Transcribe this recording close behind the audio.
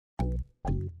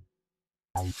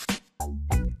Okay,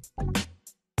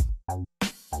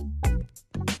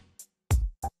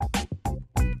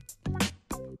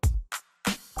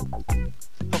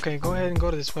 go ahead and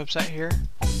go to this website here.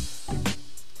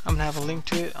 I'm gonna have a link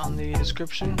to it on the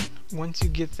description. Once you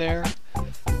get there,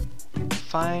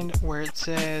 find where it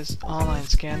says Online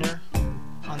Scanner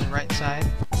on the right side.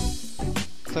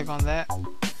 Click on that.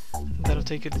 That'll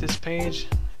take you to this page.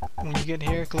 When you get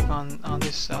here, click on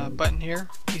this button here,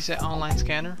 Eset Online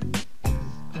Scanner.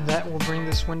 That will bring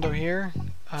this window here.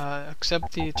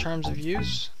 Accept the terms of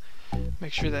use.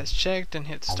 Make sure that's checked and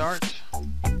hit start.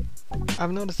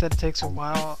 I've noticed that it takes a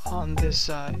while on this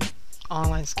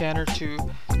online scanner to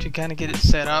kind of get it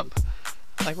set up.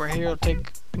 Like right here, it'll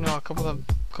take a couple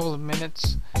of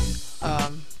minutes.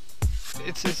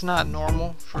 It's not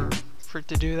normal for it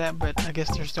to do that, but I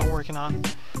guess they're still working on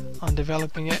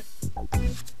developing it.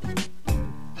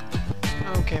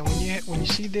 Okay, when you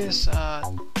see this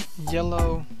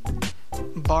yellow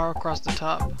bar across the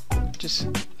top, just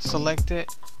select it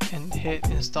and hit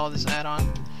install this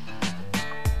add-on.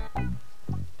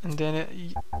 And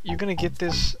then you're gonna get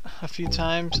this a few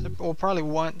times, or probably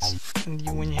once, and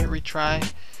when you hit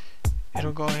retry,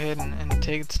 it'll go ahead and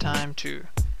take its time to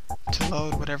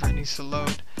load whatever it needs to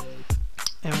load.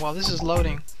 And while this is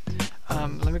loading,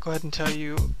 let me go ahead and tell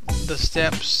you the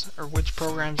steps or which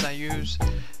programs I use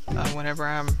whenever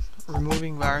I'm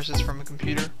removing viruses from a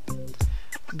computer.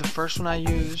 The first one I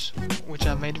use, which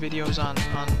I've made videos on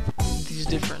these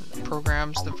different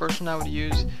programs, the first one I would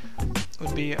use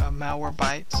would be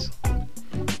Malwarebytes.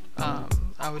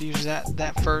 I would use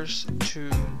that first to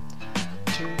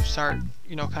start,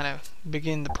 kind of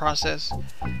begin the process.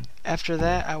 After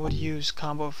that, I would use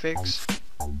Combo Fix.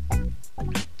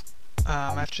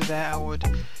 After that, I would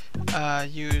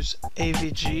use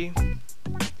AVG.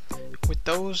 With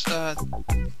those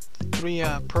three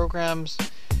programs,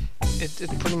 it's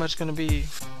pretty much going to be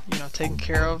taken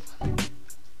care of.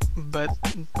 But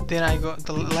then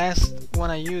the last one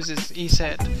I use is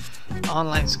Eset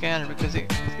Online Scanner, because it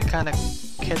kind of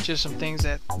catches some things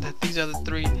that these other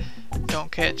three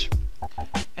don't catch,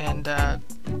 and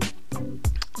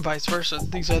vice versa.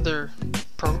 These other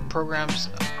programs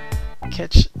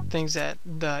catch things that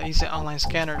the Eset Online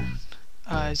Scanner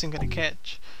isn't going to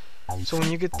catch. So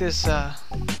when you get this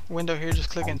window here, just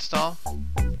click install.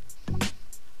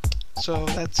 So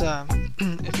that's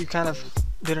if you kind of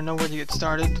didn't know where to get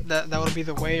started, that would be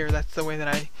the way, or that's the way that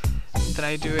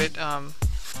I do it.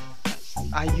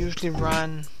 I usually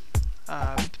run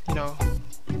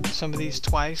some of these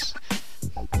twice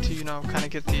to kind of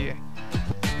get the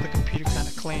computer kind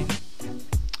of clean.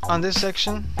 On this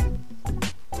section,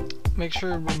 make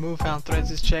sure remove found threads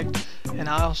is checked, and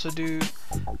I also do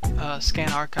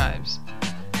scan archives,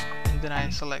 and then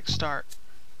I select start.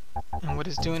 And what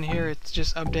it's doing here, it's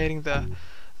just updating the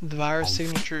virus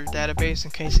signature database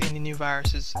in case any new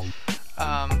viruses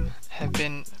have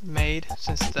been made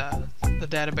since the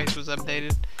database was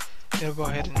updated. It'll go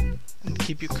ahead and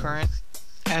keep you current.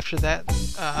 After that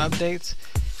updates,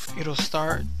 it'll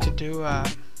start to do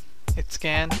its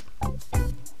scan.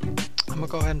 I'm gonna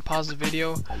go ahead and pause the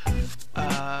video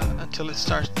until it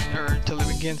starts, or until it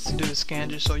begins to do the scan,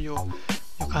 just so you'll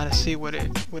kind of see what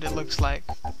it looks like.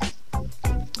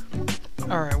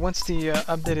 Alright, once the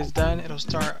update is done,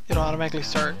 it'll automatically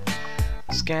start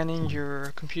scanning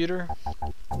your computer,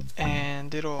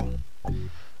 and it'll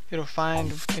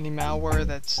find any malware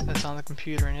that's on the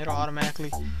computer, and it'll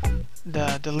automatically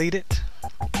delete it.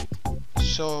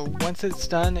 So once it's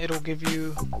done, it'll give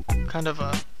you kind of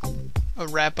a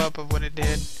wrap up of what it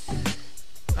did,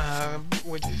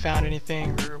 if you found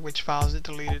anything or which files it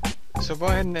deleted. So go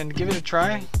ahead and give it a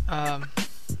try.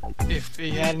 If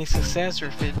you had any success, or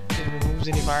if it removes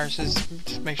any viruses,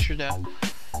 just make sure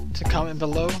to comment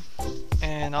below.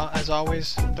 And as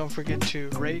always, don't forget to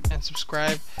rate and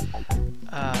subscribe.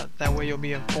 That way you'll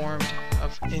be informed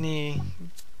of any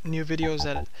new videos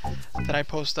that I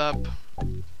post up.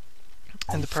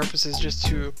 And the purpose is just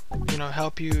to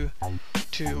help you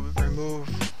to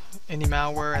remove any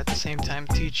malware, at the same time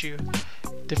teach you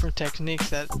different techniques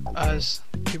that us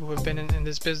people who have been in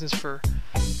this business for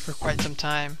quite some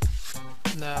time,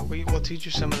 we will teach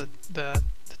you some of the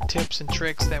tips and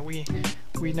tricks that we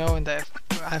know, and that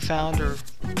I found, or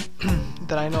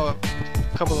that I know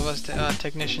a couple of us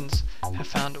technicians have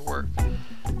found to work.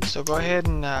 So go ahead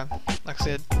and like I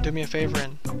said, do me a favor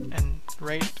and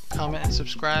rate, comment, and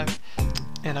subscribe,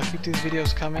 and I'll keep these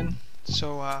videos coming.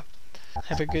 So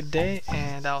have a good day,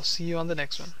 and I'll see you on the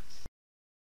next one.